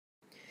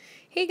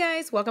Hey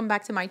guys, welcome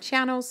back to my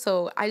channel.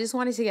 So I just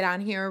wanted to get on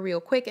here real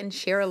quick and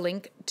share a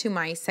link to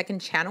my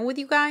second channel with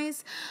you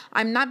guys.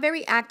 I'm not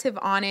very active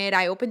on it.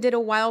 I opened it a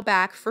while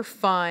back for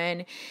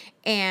fun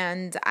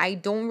and I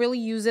don't really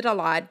use it a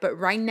lot, but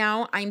right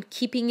now I'm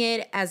keeping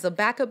it as a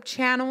backup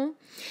channel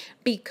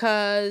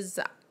because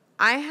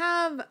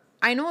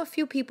I know a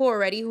few people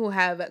already who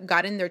have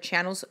gotten their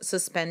channels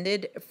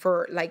suspended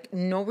for like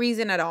no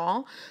reason at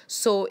all.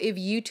 So if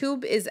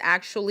YouTube is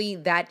actually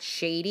that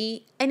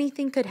shady,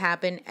 anything could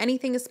happen.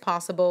 Anything is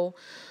possible.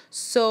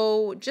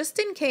 So just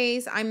in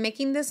case, I'm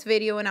making this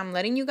video and I'm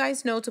letting you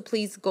guys know to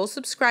please go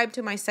subscribe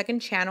to my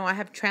second channel. I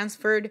have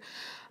transferred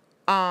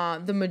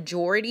the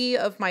majority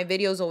of my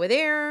videos over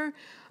there.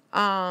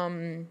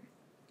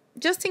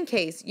 Just in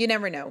case, you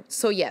never know.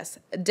 So yes,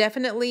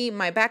 definitely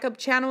my backup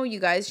channel. You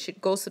guys should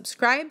go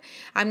subscribe.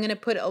 I'm going to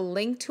put a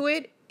link to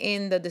it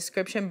in the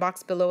description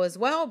box below as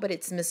well, but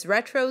it's Miss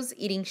Retro's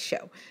Eating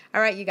Show.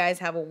 All right, you guys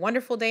have a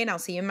wonderful day and I'll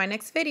see you in my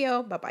next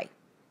video. Bye-bye.